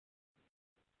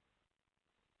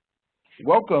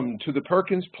Welcome to the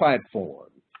Perkins Platform.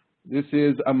 This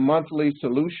is a monthly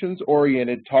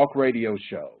solutions-oriented talk radio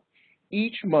show.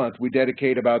 Each month, we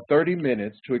dedicate about 30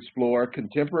 minutes to explore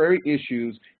contemporary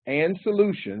issues and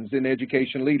solutions in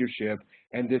education leadership,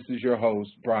 and this is your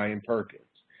host, Brian Perkins.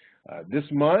 This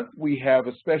month, we have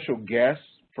a special guest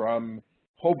from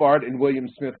Hobart and William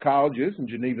Smith Colleges in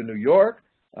Geneva, New York,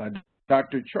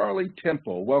 Dr. Charlie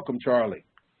Temple. Welcome, Charlie.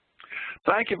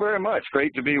 Thank you very much.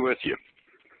 Great to be with you.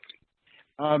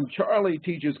 Charlie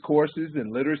teaches courses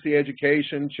in literacy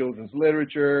education, children's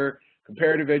literature,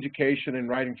 comparative education, and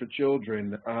writing for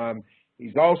children.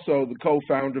 He's also the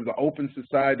co-founder of the Open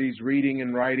Society's Reading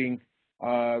and Writing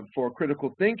for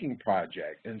Critical Thinking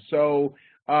project. And so,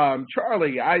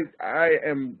 Charlie, I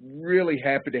am really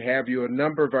happy to have you. A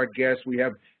number of our guests, we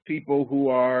have people who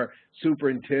are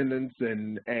superintendents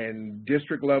and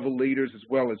district level leaders as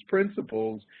well as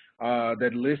principals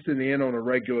that listen in on a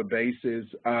regular basis.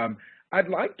 I'd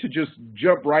like to just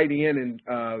jump right in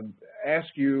and ask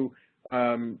you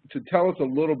to tell us a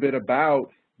little bit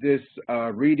about this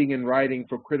Reading and Writing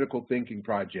for Critical Thinking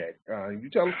project. Can you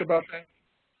tell us about that?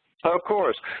 Of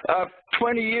course.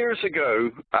 20 years ago,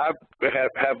 I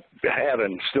have had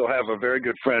and still have a very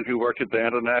good friend who worked at the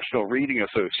International Reading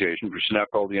Association, which is now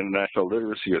called the International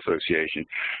Literacy Association.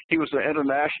 He was the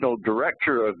international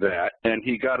director of that, and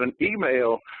he got an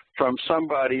email from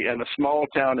somebody in a small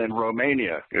town in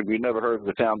Romania. We never heard of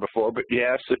the town before, but he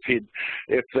asked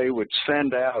if they would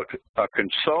send out a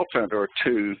consultant or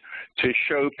two to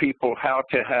show people how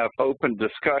to have open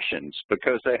discussions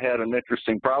because they had an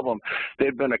interesting problem.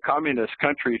 They'd been a communist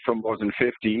country for more than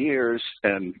 50 years,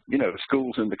 and, you know,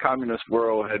 schools in the communist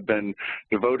world had been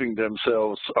devoting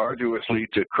themselves arduously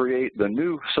to create the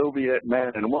new Soviet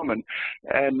man and woman,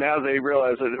 and now they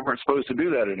realized that they weren't supposed to do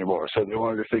that anymore, so they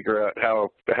wanted to figure out how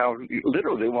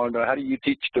literally they want to know, how do you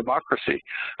teach democracy?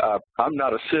 I'm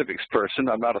not a civics person,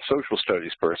 I'm not a social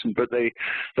studies person, but they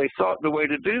thought the way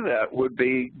to do that would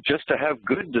be just to have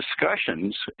good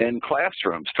discussions in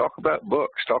classrooms, talk about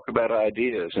books, talk about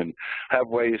ideas, and have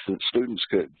ways that students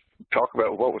could talk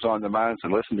about what was on their minds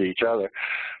and listen to each other.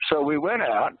 So we went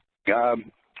out,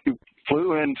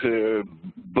 flew into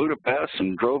Budapest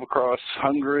and drove across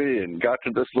Hungary and got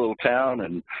to this little town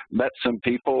and met some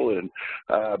people. And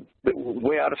the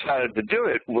way I decided to do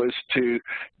it was to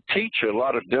teach a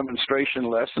lot of demonstration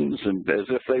lessons, and as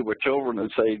if they were children,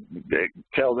 and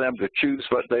tell them to choose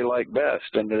what they like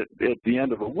best. And at the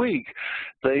end of a week,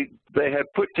 they had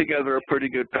put together a pretty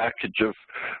good package of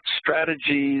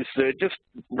strategies, just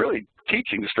really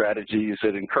teaching strategies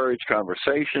that encourage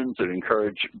conversations, that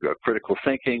encourage critical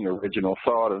thinking, original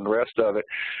thought, and the rest of it.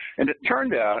 And it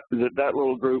turned out that that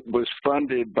little group was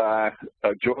funded by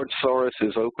George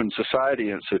Soros's Open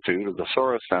Society Institute of the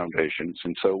Soros Foundations.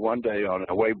 And so one day on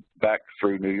our way back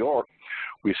through New York,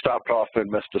 we stopped off in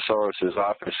Mr. Soros's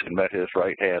office and met his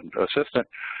right-hand assistant,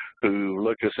 who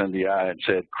looked us in the eye and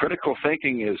said, critical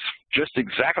thinking is just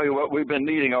exactly what we've been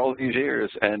needing all these years.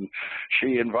 And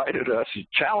she invited us,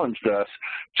 challenged us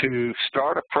to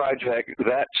start a project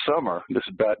that summer. This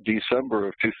is about December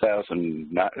of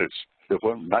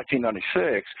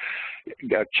 1996,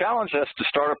 challenged us to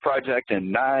start a project in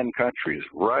 9 countries: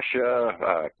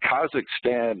 Russia,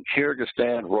 Kazakhstan,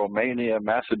 Kyrgyzstan, Romania,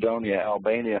 Macedonia,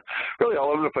 Albania, really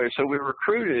all over the place. So we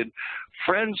recruited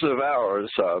friends of ours,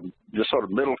 just sort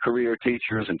of middle career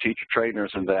teachers and teacher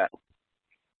trainers and that,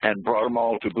 and brought them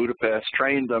all to Budapest,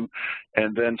 trained them,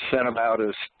 and then sent them out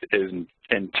in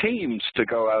teams to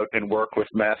go out and work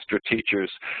with master teachers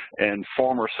in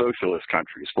former socialist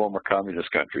countries, former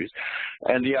communist countries.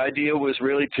 And the idea was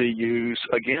really to use,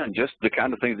 again, just the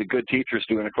kind of thing that good teachers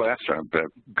do in a classroom: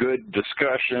 good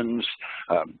discussions,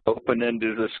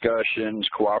 open-ended discussions,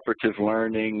 cooperative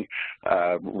learning,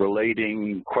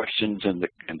 relating questions in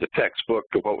the textbook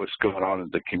to what was going on in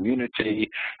the community,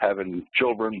 having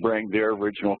children bring their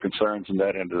original concerns and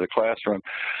that into the classroom.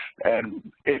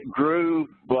 And it grew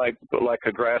like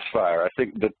a grass fire. I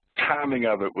think the timing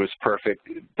of it was perfect.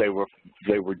 They were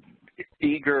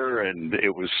eager, and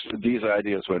these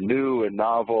ideas were new and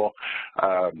novel.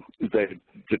 The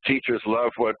teachers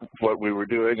loved what we were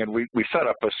doing, and we set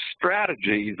up a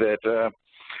strategy that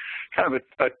kind of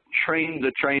a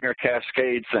train-the-trainer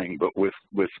cascade thing, but with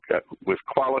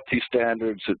quality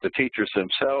standards that the teachers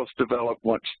themselves developed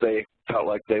once they felt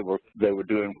like they were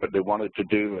doing what they wanted to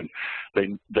do, and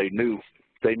they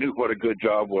knew what a good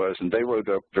job was, and they wrote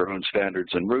up their own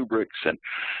standards and rubrics, and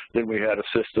then we had a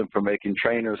system for making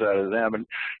trainers out of them. And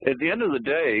at the end of the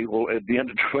day, well, at the end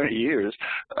of 20 years,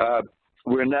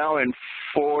 we're now in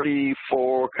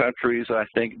 44 countries, I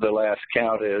think the last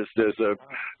count is. There's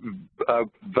a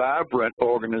vibrant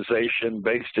organization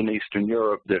based in Eastern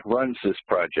Europe that runs this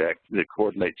project, that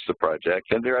coordinates the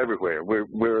project, and they're everywhere.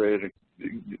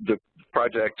 The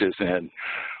project is in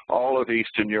all of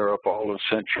Eastern Europe, all of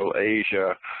Central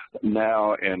Asia,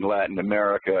 now in Latin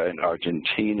America, in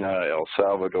Argentina, El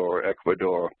Salvador,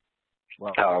 Ecuador.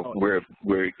 Wow. We're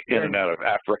in and out of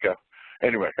Africa.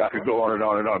 Anyway, I could go on and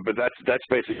on and on, but that's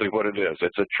basically what it is.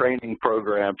 It's a training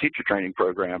program, teacher training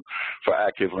program for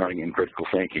active learning and critical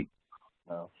thinking.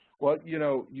 Wow. Well, you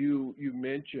know, you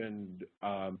mentioned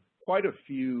quite a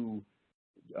few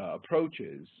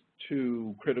approaches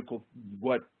to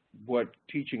what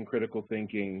teaching critical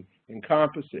thinking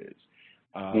encompasses.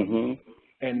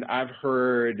 And I've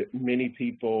heard many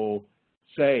people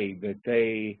say that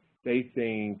they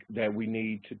think that we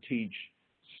need to teach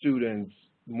students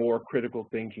more critical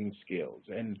thinking skills.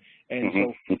 And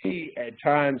so for me, at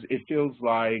times it feels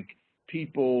like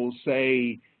people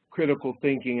say critical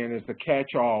thinking and it's a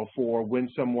catch-all for when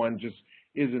someone just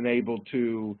isn't able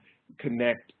to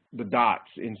connect the dots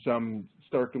in some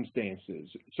circumstances.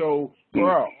 So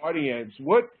for our audience,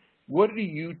 what do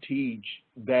you teach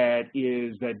that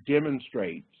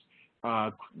demonstrates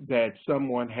that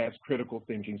someone has critical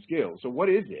thinking skills? So what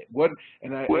is it?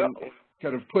 And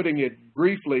kind of putting it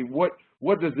briefly, what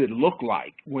does it look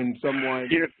like when someone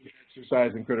is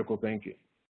exercising critical thinking?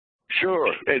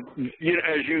 Sure. And, you know,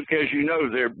 as you know,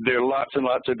 there are lots and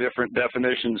lots of different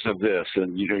definitions of this,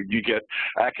 and you get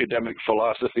academic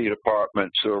philosophy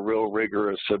departments who are real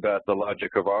rigorous about the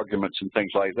logic of arguments and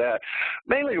things like that.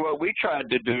 Mainly, what we tried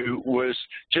to do was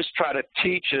just try to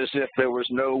teach as if there was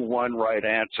no one right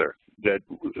answer.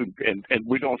 And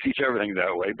we don't teach everything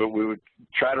that way, but we would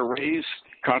try to raise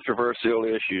controversial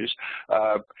issues,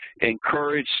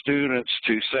 encourage students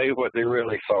to say what they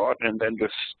really thought, and then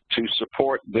to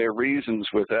support their reasons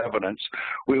with evidence.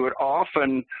 We would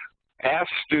often ask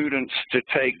students to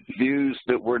take views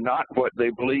that were not what they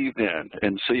believed in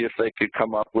and see if they could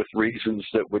come up with reasons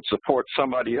that would support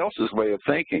somebody else's way of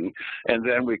thinking. And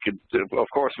then we could, of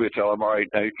course, we'd tell them, all right,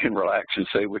 now you can relax and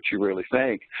say what you really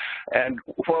think. And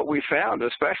what we found,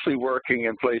 especially working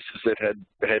in places that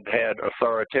had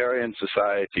authoritarian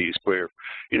societies where,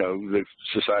 the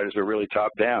societies were really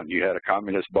top down. You had a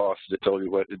communist boss that told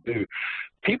you what to do.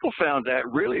 People found that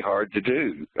really hard to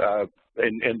do.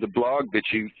 In the blog that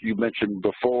you mentioned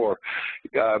before,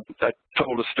 I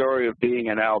told a story of being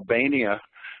in Albania,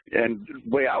 and the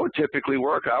way I would typically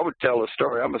work, I would tell a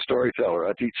story. I'm a storyteller.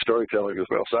 I teach storytelling as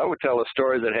well. So I would tell a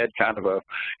story that had kind of a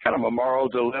moral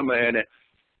dilemma in it,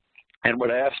 and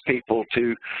would ask people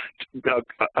to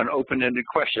an open-ended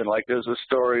question. Like there's a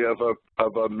story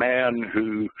of a man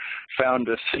who found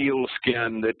a seal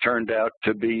skin that turned out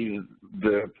to be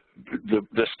the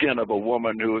skin of a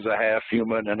woman who was a half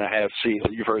human and a half seal.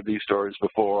 You've heard these stories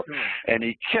before. Sure. And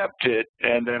he kept it,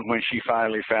 and then when she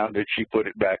finally found it, she put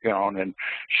it back on and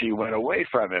she went away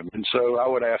from him. And so I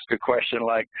would ask a question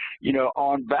like,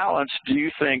 on balance, do you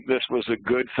think this was a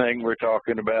good thing we're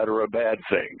talking about or a bad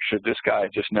thing? Should this guy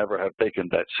just never have taken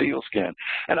that seal skin?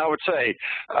 And I would say,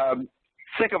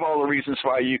 think of all the reasons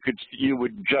why you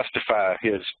would justify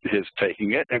his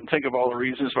taking it, and think of all the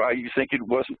reasons why you think it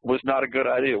was not a good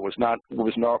idea, was not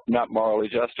morally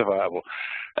justifiable.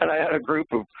 And I had a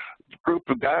group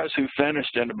of guys who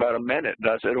finished in about a minute, and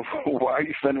I said, "Why are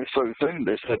you finished so soon?"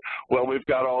 They said, "Well, we've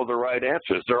got all the right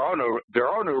answers. There are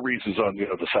no reasons on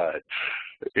the other side."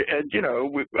 And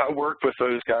I worked with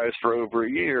those guys for over a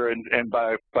year, and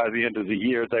by the end of the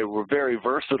year, they were very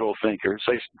versatile thinkers.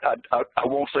 I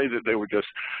won't say that they were just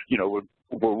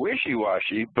were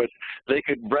wishy-washy, but they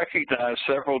could recognize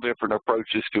several different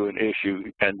approaches to an issue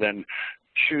and then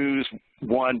choose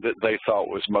one that they thought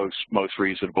was most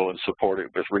reasonable and support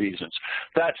it with reasons.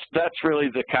 That's really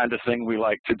the kind of thing we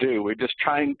like to do. We're just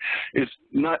trying, is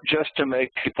not just to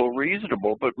make people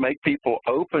reasonable, but make people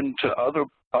open to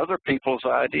other people's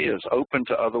ideas, open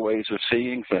to other ways of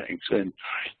seeing things. And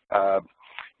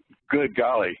good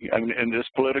golly, I mean, in this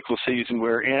political season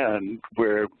we're in,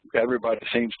 where everybody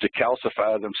seems to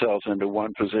calcify themselves into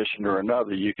one position or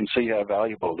another, you can see how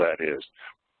valuable that is.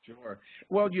 Sure.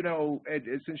 Well,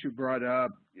 since you brought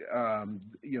up,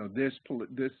 this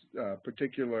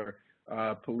particular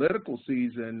political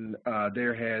season,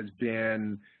 there has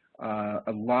been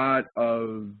a lot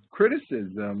of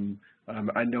criticism.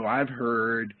 I know I've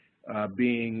heard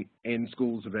being in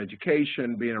schools of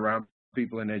education, being around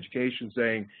people in education,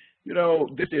 saying,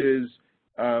 this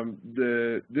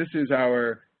is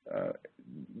our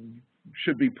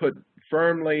should be put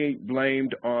firmly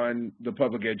blamed on the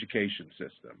public education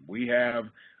system. We have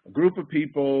a group of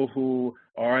people who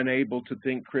are unable to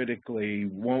think critically,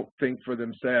 won't think for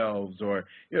themselves, or,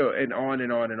 and on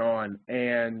and on and on.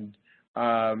 And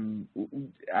I'm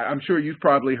sure you've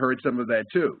probably heard some of that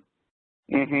too.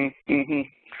 Mm-hmm. Mm-hmm.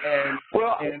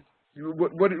 And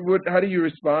how do you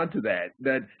respond to that?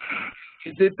 That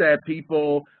is it that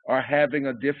people are having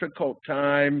a difficult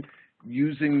time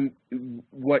using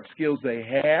what skills they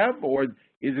have, or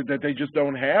is it that they just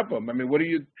don't have them? I mean, what do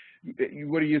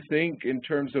you think in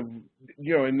terms of,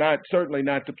 and certainly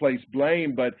not to place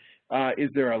blame, but is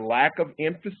there a lack of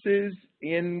emphasis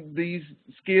in these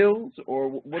skills, or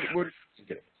what?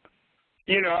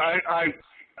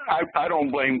 I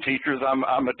don't blame teachers.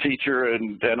 I'm a teacher,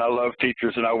 and I love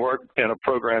teachers, and I work in a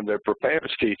program that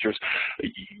prepares teachers.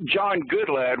 John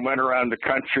Goodlad went around the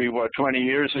country, 20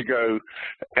 years ago,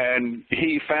 and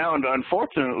he found,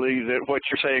 unfortunately, that what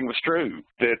you're saying was true,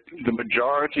 that the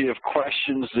majority of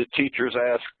questions that teachers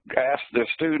ask their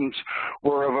students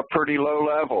were of a pretty low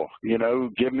level.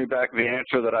 Give me back the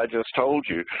answer that I just told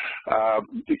you.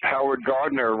 Howard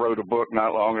Gardner wrote a book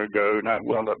not long ago,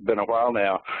 it's been a while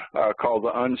now, called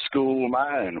The Unschooled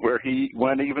Mind, where he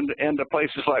went even into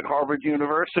places like Harvard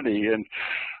University and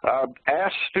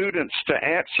asked students to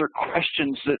answer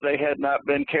questions that they had not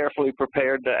been carefully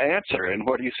prepared to answer. And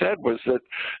what he said was that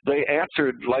they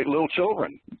answered like little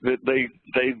children, that they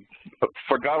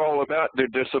forgot all about their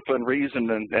discipline, reason,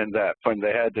 and that when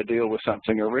they had to deal with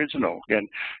something original. And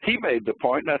he made the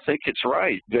point, and I think it's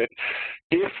right, that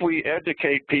if we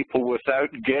educate people without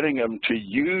getting them to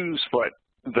use what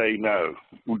they know,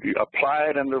 apply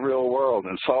it in the real world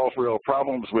and solve real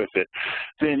problems with it,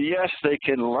 then yes, they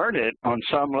can learn it on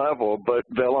some level, but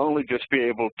they'll only just be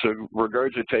able to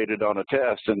regurgitate it on a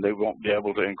test, and they won't be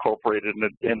able to incorporate it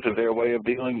into their ways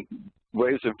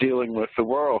of dealing with the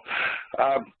world.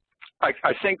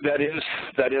 I think that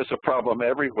is a problem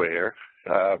everywhere,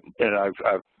 and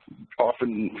I've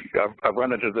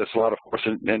run into this a lot, of course,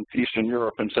 in Eastern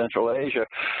Europe and Central Asia,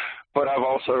 but I've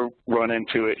also run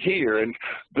into it here. And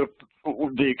the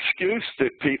excuse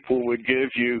that people would give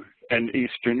you in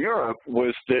Eastern Europe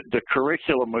was that the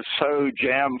curriculum was so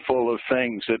jam full of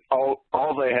things that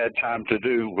all they had time to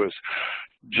do was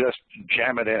just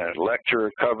jam it in,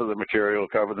 lecture, cover the material,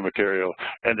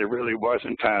 and there really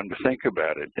wasn't time to think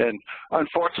about it. And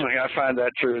unfortunately, I find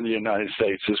that true in the United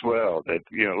States as well, that,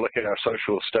 look at our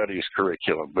social studies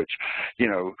curriculum, which,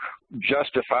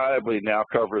 justifiably now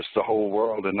covers the whole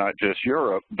world and not just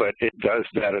Europe, but it does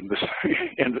that in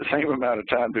the same amount of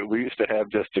time that we used to have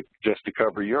just to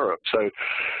cover Europe. So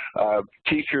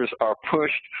teachers are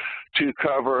pushed to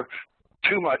cover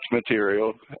too much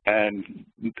material, and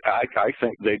I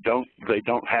think they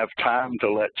don't have time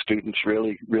to let students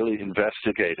really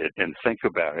investigate it and think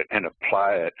about it and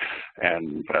apply it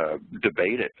and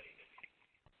debate it.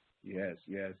 Yes.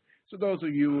 So those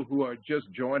of you who are just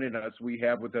joining us, we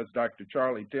have with us Dr.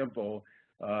 Charlie Temple,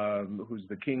 who's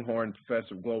the Kinghorn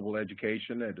Professor of Global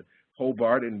Education at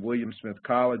Hobart and William Smith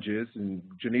Colleges in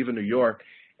Geneva, New York,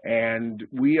 and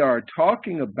we are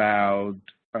talking about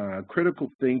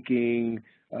critical thinking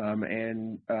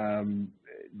and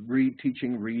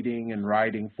teaching reading and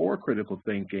writing for critical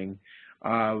thinking.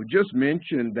 Just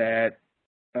mentioned that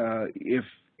if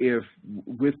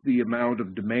with the amount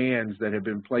of demands that have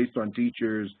been placed on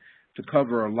teachers to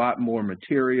cover a lot more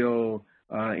material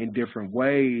in different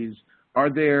ways, are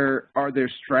there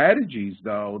strategies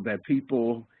though that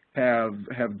people have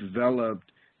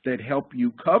developed that help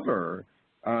you cover,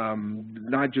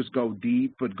 not just go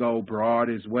deep, but go broad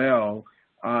as well,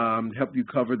 help you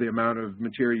cover the amount of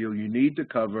material you need to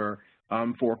cover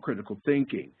for critical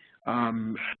thinking?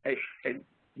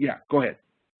 Yeah, go ahead.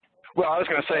 Well, I was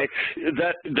going to say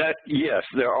that yes,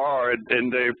 there are, and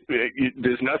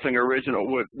there's nothing original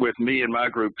with me and my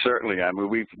group. Certainly, I mean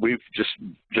we've just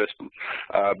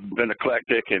been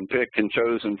eclectic and picked and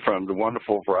chosen from the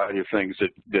wonderful variety of things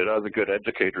that other good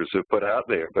educators have put out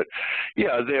there. But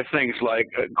yeah, there are things like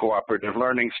cooperative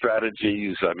learning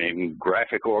strategies. I mean,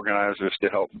 graphic organizers to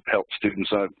help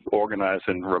students organize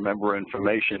and remember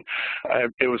information.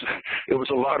 It was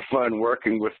a lot of fun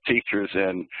working with teachers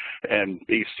in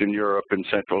Eastern Europe and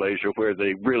Central Asia, where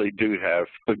they really do have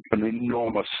an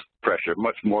enormous pressure,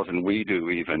 much more than we do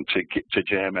even, to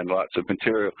jam in lots of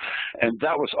material. And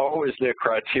that was always their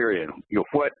criterion. You know,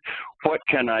 what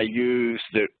can I use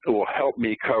that will help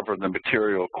me cover the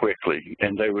material quickly?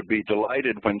 And they would be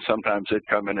delighted when sometimes they'd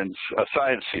come in and a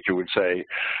science teacher would say,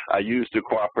 I used a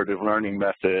cooperative learning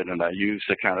method and I used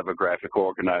a kind of a graphic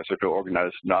organizer to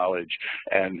organize knowledge,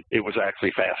 and it was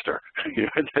actually faster. You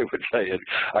know, they would say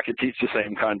I could teach the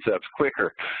same concepts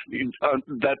quicker.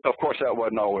 That, of course, that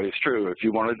wasn't always true. If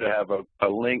you wanted to have a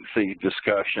lengthy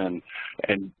discussion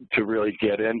and to really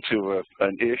get into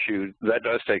an issue, that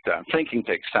does take time. Thinking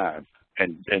takes time.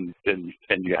 And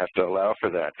you have to allow for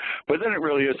that. But then it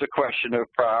really is a question of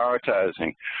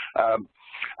prioritizing.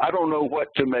 I don't know what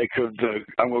to make of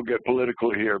I'm going to get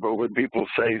political here, but when people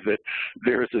say that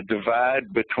there's a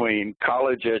divide between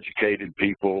college-educated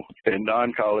people and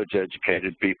non-college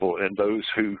educated people and those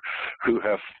who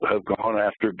have gone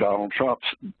after Donald Trump's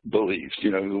beliefs,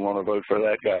 you know, who want to vote for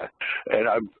that guy. And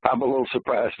I'm a little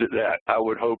surprised at that. I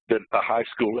would hope that a high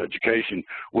school education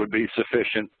would be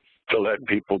sufficient to let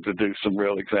people to do some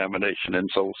real examination and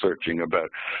soul searching about,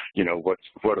 you know, what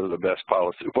are the best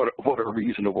policies, what are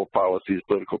reasonable policies,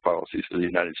 political policies for the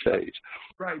United States.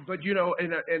 Right, but you know,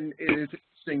 and it is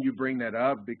interesting you bring that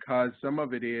up, because some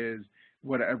of it is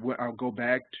I'll go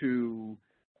back to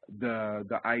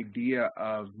the idea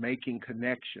of making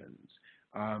connections.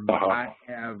 I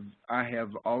have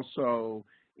also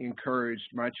encouraged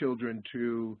my children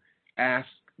to ask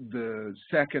the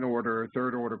second order,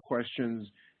 third order questions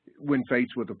when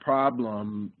faced with a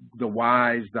problem, the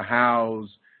whys, the hows,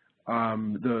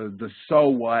 the so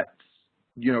whats,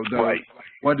 you know,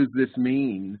 what does this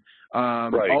mean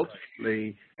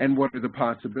ultimately, and what are the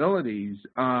possibilities?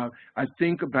 I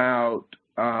think about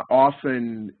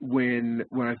often when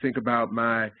I think about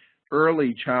my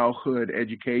early childhood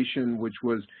education, which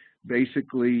was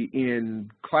basically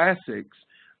in classics,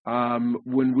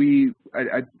 when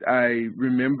I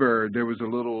remember there was a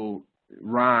little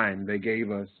rhyme they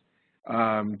gave us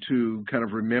to kind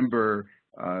of remember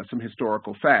some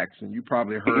historical facts, and you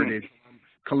probably heard it.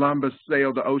 Columbus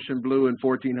sailed the ocean blue in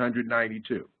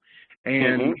 1492,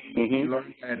 and we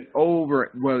learned that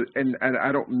and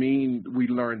I don't mean we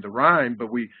learned the rhyme, but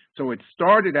so it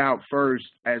started out first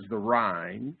as the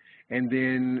rhyme, and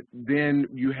then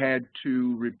you had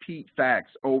to repeat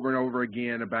facts over and over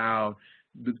again about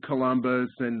the Columbus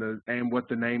and what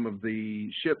the name of the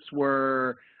ships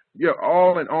were, you know,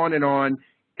 all and on and on,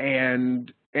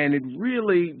 and it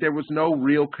really, there was no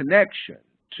real connection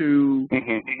to what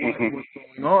was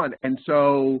going on. And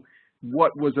so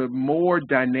what was a more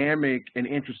dynamic and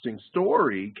interesting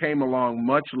story came along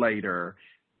much later,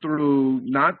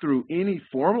 not through any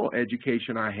formal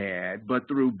education I had, but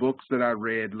through books that I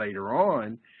read later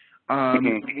on,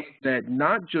 that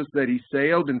not just that he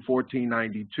sailed in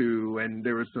 1492 and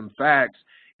there were some facts,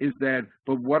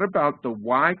 but what about the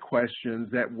why questions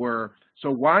that were, so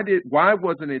why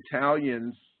was an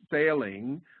Italian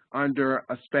sailing under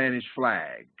a Spanish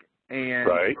flag? And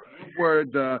what were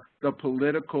the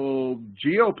geopolitical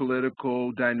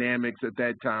dynamics at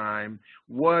that time?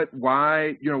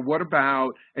 Why, you know, what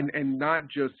about, and not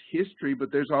just history,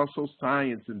 but there's also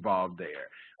science involved there.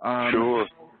 Sure.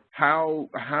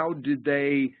 How did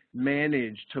they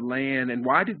manage to land, and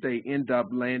why did they end up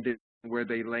landing where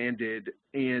they landed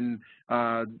in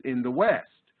the West?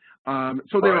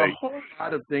 So there are a whole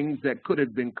lot of things that could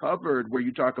have been covered where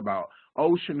you talk about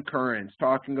ocean currents,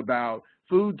 talking about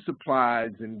food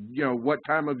supplies, and, you know, what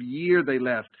time of year they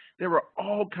left. There were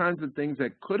all kinds of things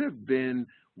that could have been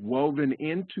woven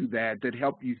into that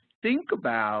help you think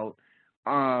about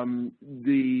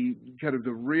the kind of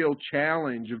the real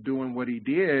challenge of doing what he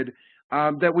did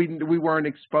that we weren't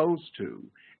exposed to.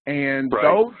 And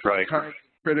those kinds of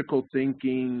critical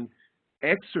thinking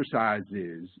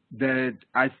exercises that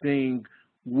I think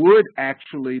would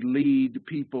actually lead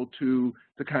people to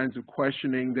the kinds of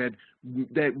questioning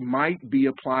that might be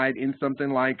applied in something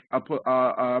like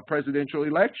a presidential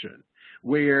election,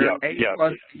 where A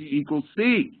plus B equals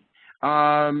C.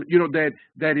 You know, that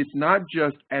it's not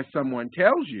just as someone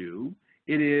tells you.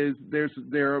 It is,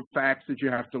 there are facts that you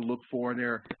have to look for, and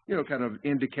there are, you know, kind of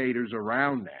indicators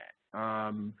around that.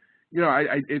 You know,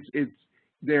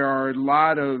 there are a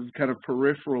lot of kind of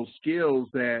peripheral skills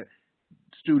that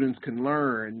students can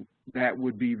learn that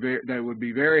would be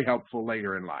very helpful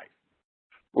later in life.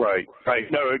 Right,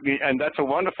 right. No, and that's a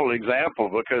wonderful example,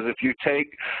 because if you take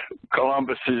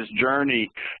Columbus's journey,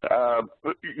 I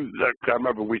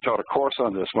remember we taught a course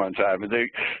on this one time.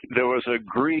 There was a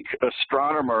Greek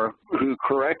astronomer who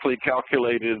correctly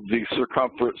calculated the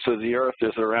circumference of the Earth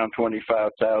is around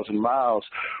 25,000 miles,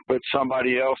 but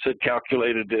somebody else had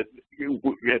calculated it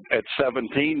at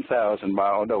 17,000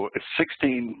 miles, no,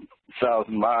 16,000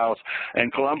 miles,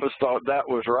 and Columbus thought that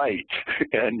was right,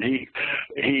 and he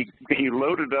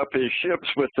loaded up his ships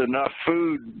with enough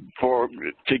food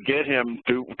to get him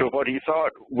to what he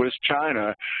thought was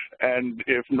China, and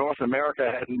if North America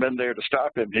hadn't been there to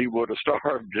stop him, he would have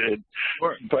starved.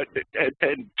 But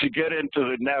and to get into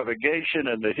the navigation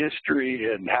and the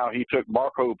history and how he took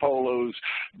Marco Polo's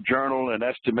journal and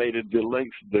estimated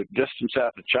the distance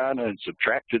out to China and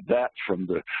subtracted that from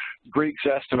the Greeks'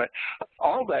 estimate,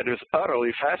 all that is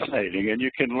utterly fascinating, and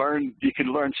you can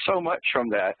learn so much from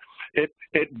that.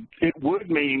 It would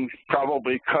mean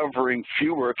probably covering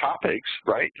fewer topics,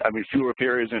 right? I mean, fewer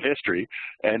periods in history,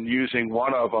 and using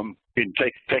one of them,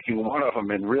 taking one of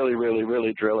them and really, really,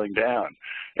 really drilling down.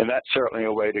 And that's certainly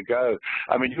a way to go.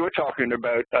 I mean, you were talking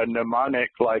about a mnemonic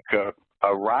like a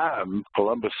rhyme,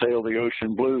 Columbus sailed the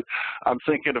ocean blue. I'm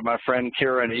thinking of my friend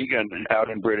Kieran Egan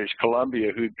out in British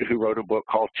Columbia, who wrote a book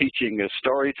called Teaching is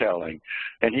Storytelling.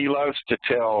 And he loves to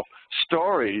tell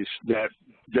stories that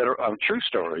are true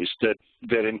stories that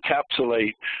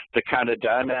encapsulate the kind of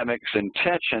dynamics and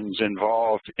tensions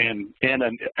involved in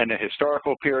a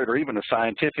historical period or even a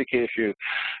scientific issue,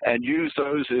 and use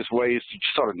those as ways to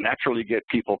sort of naturally get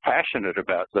people passionate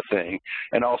about the thing,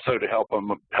 and also to help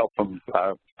them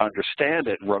understand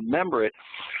it and remember it.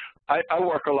 I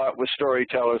work a lot with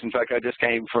storytellers. In fact, I just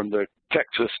came from the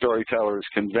Texas Storytellers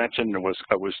Convention and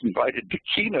I was invited to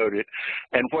keynote it.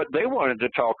 And what they wanted to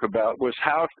talk about was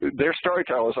how they're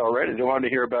storytellers already. They wanted to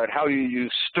hear about how you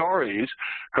use stories,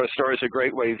 because stories are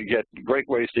great ways to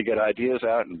get ideas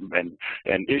out and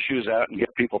issues out and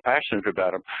get people passionate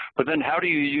about them. But then how do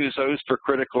you use those for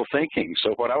critical thinking? So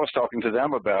what I was talking to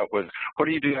them about was, what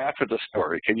do you do after the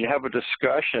story? Can you have a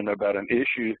discussion about an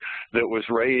issue that was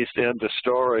raised in the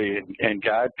story and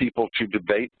guide people to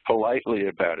debate politely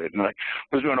about it? And I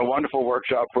was doing a wonderful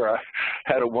workshop where I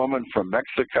had a woman from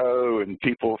Mexico and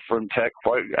people from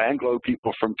Anglo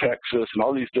people from Texas and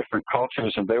all these different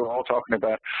cultures, and they were all talking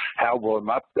about how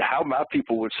my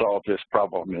people would solve this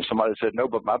problem. And somebody said, no,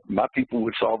 but my people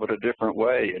would solve it a different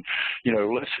way. And, you know,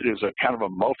 it was a kind of a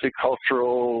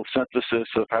multicultural synthesis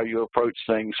of how you approach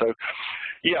things. So,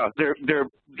 yeah,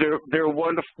 they're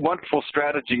wonderful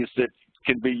strategies that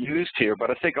can be used here,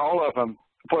 but I think all of them,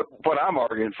 what I'm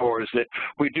arguing for is that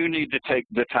we do need to take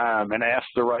the time and ask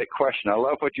the right question. I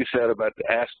love what you said about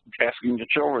asking the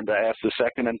children to ask the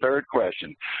second and third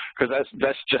question, because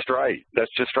that's just right.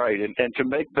 That's just right. And to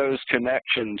make those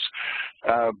connections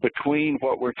between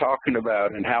what we're talking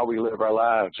about and how we live our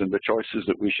lives and the choices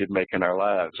that we should make in our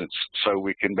lives, and so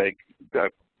we can make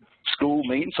school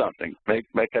mean something,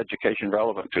 make education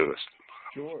relevant to us.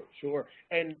 Sure.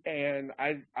 And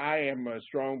I am a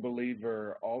strong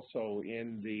believer also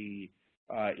in the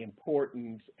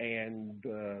importance and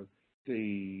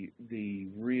the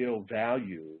real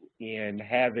value in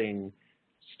having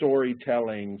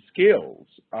storytelling skills,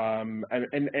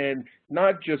 and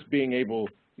not just being able,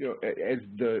 you know, as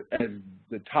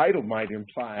the title might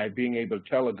imply, being able to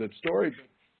tell a good story. But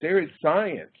there is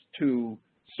science to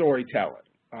storytelling.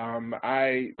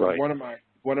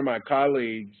 One of my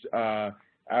colleagues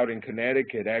out in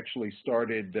Connecticut actually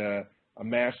started a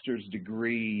master's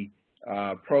degree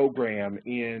program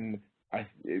in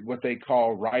what they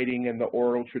call writing in the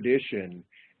oral tradition,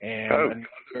 and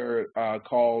another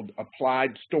called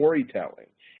applied storytelling.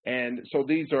 And so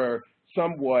these are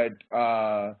somewhat,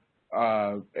 I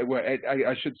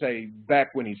should say,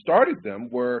 back when he started them,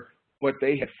 were what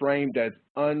they had framed as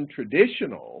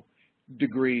untraditional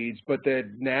degrees, but that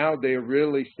now they're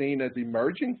really seen as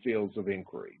emerging fields of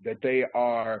inquiry, that they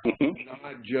are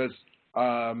not just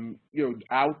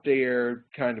out there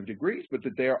kind of degrees, but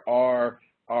that there are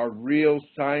real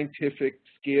scientific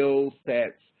skill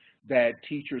sets that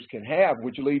teachers can have,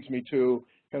 which leads me to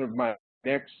kind of my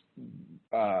next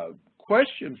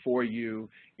question for you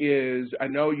is, I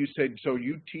know you said, so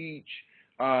you teach,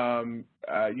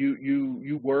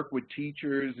 you work with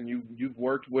teachers, and you've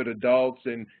worked with adults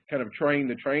and kind of train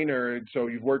the trainer, and so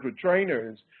you've worked with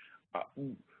trainers.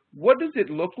 What does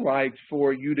it look like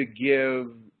for you to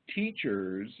give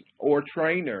teachers or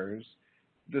trainers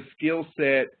the skill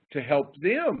set to help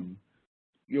them,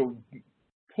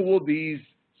 pull these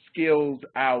skills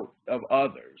out of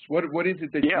others? What is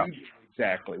it that you do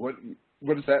exactly? What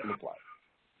does that look like?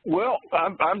 Well,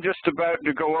 I'm just about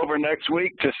to go over next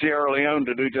week to Sierra Leone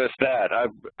to do just that.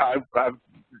 I've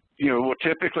you know, well,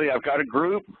 typically I've got a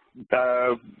group.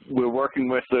 We're working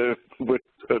with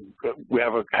we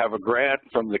have a grant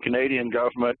from the Canadian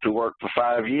government to work for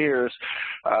 5 years.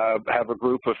 Have a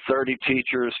group of 30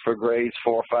 teachers for grades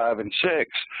 4, 5, and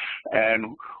 6,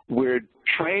 and we're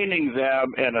training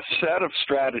them in a set of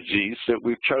strategies that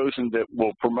we've chosen that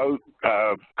will promote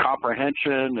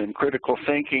comprehension and critical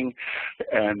thinking,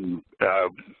 and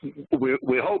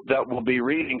we hope that will be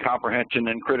reading comprehension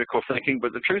and critical thinking.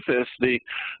 But the truth is, the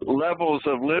levels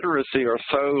of literacy are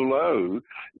so low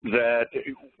that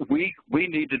we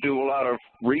need to do a lot of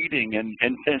reading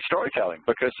and storytelling,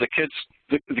 because the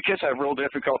kids have real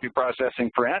difficulty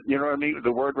processing print. You know what I mean?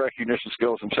 The word recognition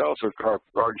skills themselves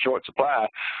are in short supply,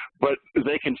 but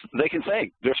they can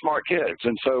think. They're smart kids,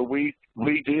 and so we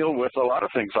deal with a lot of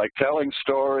things like telling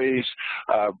stories.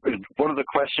 What are the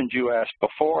questions you ask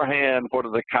beforehand? What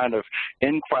are the kind of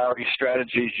inquiry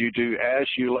strategies you do as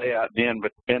you lay out the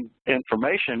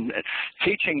information?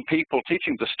 Teaching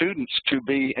the students to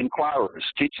be inquirers,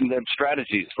 teaching them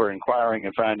strategies for inquiring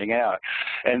and finding out.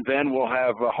 And then we'll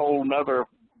have a whole nother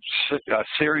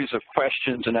series of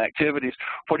questions and activities.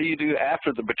 What do you do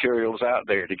after the material's out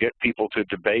there to get people to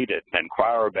debate it, and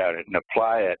inquire about it, and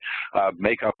apply it,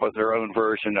 make up their own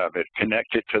version of it,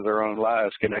 connect it to their own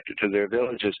lives, connect it to their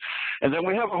villages? And then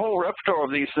we have a whole repertoire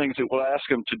of these things that we'll ask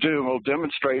them to do, and we'll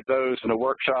demonstrate those in a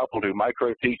workshop. We'll do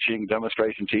micro-teaching,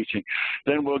 demonstration teaching.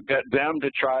 Then we'll get them to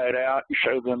try it out and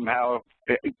show them how,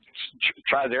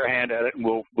 try their hand at it, and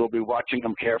we'll be watching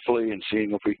them carefully and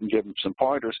seeing if we can give them some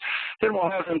pointers. Then we'll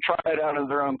have them try it out in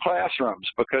their own classrooms,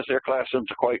 because their classrooms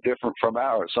are quite different from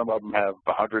ours. Some of them have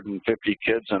 150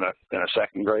 kids in a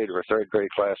second grade or a third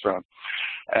grade classroom,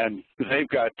 and they've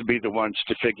got to be the ones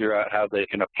to figure out how they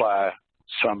can apply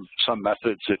some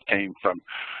methods that came from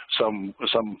some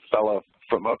fellow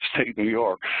from upstate New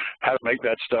York, how to make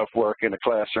that stuff work in a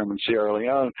classroom in Sierra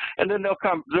Leone. And then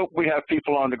we have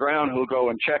people on the ground who'll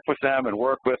go and check with them and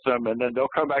work with them, and then they'll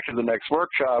come back to the next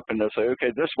workshop and they'll say,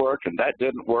 okay, this worked and that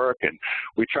didn't work, and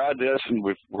we tried this and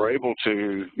we were able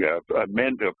to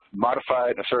modify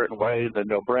it in a certain way. Then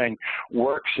they'll bring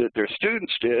works that their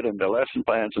students did and the lesson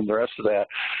plans and the rest of that.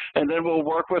 And then we'll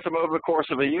work with them over the course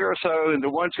of a year or so, and the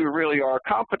ones who really are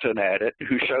competent at it,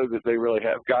 who show that they really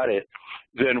have got it,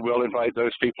 then we'll invite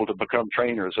those people to become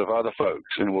trainers of other folks,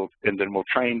 and then we'll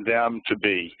train them to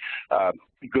be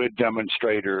good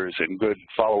demonstrators and good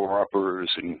follower-uppers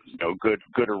and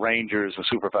good arrangers and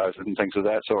supervisors and things of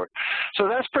that sort. So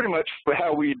that's pretty much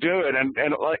how we do it. And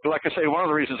like I say, one of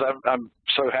the reasons I'm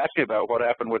so happy about what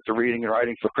happened with the Reading and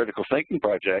Writing for Critical Thinking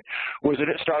project was that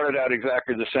it started out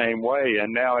exactly the same way,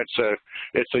 and now it's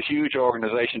a huge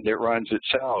organization that runs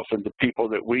itself, and the people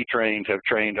that we trained have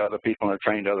trained other people and have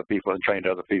trained other people and trained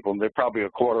other people, and they're probably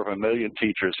 250,000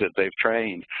 teachers that they've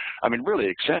trained. I mean, really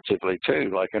extensively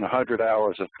too, like in 100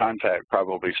 hours of contact,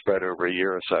 probably spread over a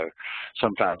year or so,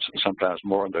 sometimes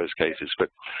more in those cases. But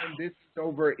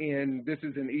and this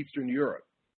is in Eastern Europe.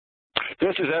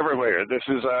 This is everywhere. This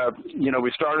is,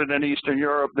 we started in Eastern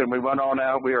Europe, then we went on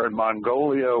out. We are in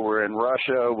Mongolia, we're in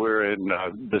Russia, we're in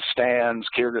the stands,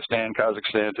 Kyrgyzstan,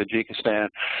 Kazakhstan, Tajikistan.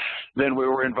 Then we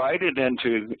were invited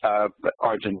into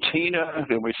Argentina,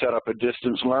 and we set up a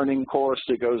distance learning course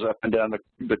that goes up and down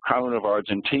the cone of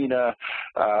Argentina.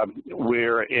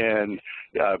 We're in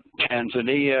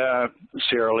Tanzania,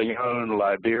 Sierra Leone,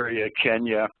 Liberia,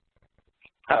 Kenya.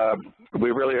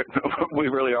 We really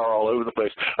are all over the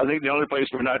place. I think the only place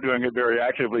we're not doing it very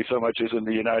actively so much is in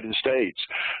the United States.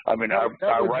 I mean, that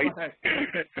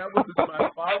was my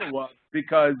follow-up,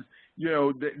 because,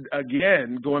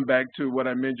 again, going back to what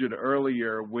I mentioned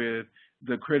earlier with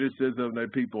the criticism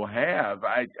that people have,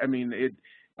 I mean,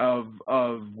 of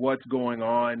what's going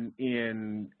on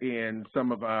in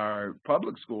some of our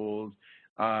public schools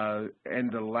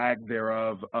and the lack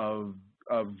thereof of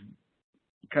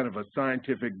kind of a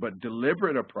scientific but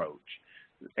deliberate approach,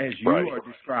 as you right. are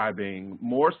describing,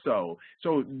 more so.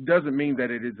 So it doesn't mean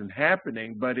that it isn't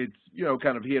happening, but it's,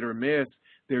 kind of hit or miss.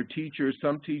 There are teachers,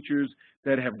 some teachers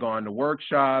that have gone to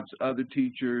workshops, other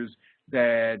teachers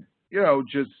that,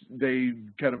 they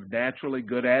kind of naturally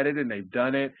good at it and they've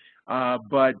done it,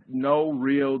 but no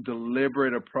real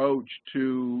deliberate approach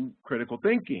to critical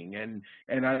thinking. And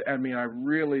I mean, I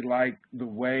really like the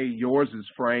way yours is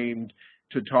framed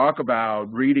to talk about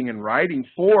reading and writing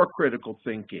for critical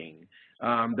thinking,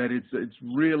 that it's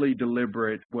really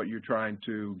deliberate what you're trying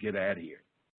to get at here.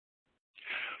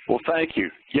 Well, thank you.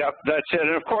 Yep, that's it.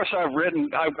 And of course, I write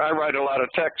a lot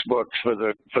of textbooks for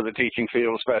the teaching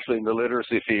field, especially in the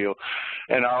literacy field,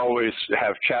 and I always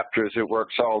have chapters that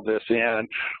works all this in.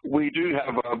 We do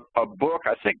have a book,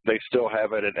 I think they still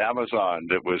have it at Amazon,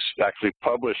 that was actually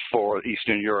published for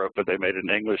Eastern Europe, but they made an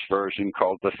English version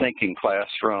called The Thinking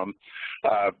Classroom,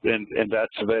 and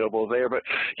that's available there. But,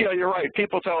 you know, you're right.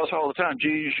 People tell us all the time, gee,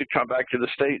 you should come back to the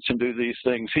States and do these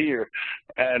things here.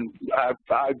 And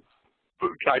I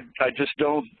just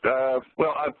don't,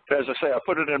 well, as I say, I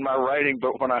put it in my writing,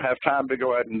 but when I have time to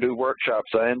go out and do workshops,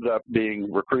 I end up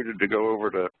being recruited to go over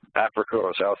to Africa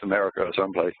or South America or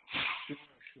someplace.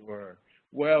 Sure.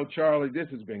 Well, Charlie, this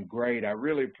has been great. I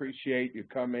really appreciate you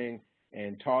coming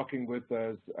and talking with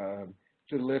us. To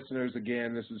the listeners,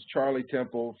 again, this is Charlie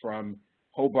Temple from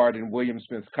Hobart and William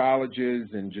Smith Colleges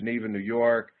in Geneva, New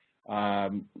York,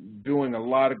 doing a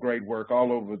lot of great work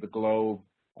all over the globe.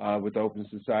 With Open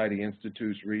Society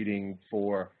Institute's Reading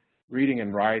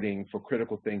and Writing for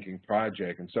Critical Thinking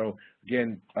project. And so,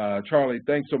 again, Charlie,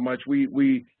 thanks so much.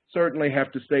 We certainly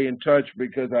have to stay in touch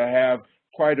because I have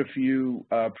quite a few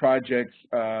projects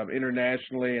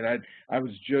internationally, and I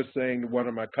was just saying to one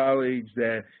of my colleagues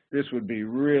that this would be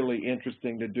really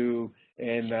interesting to do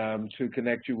and to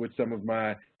connect you with some of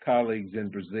my colleagues in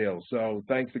Brazil. So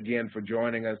thanks again for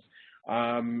joining us.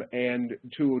 And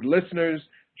to listeners,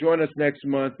 join us next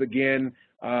month again,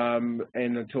 and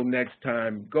until next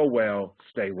time, go well,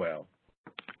 stay well.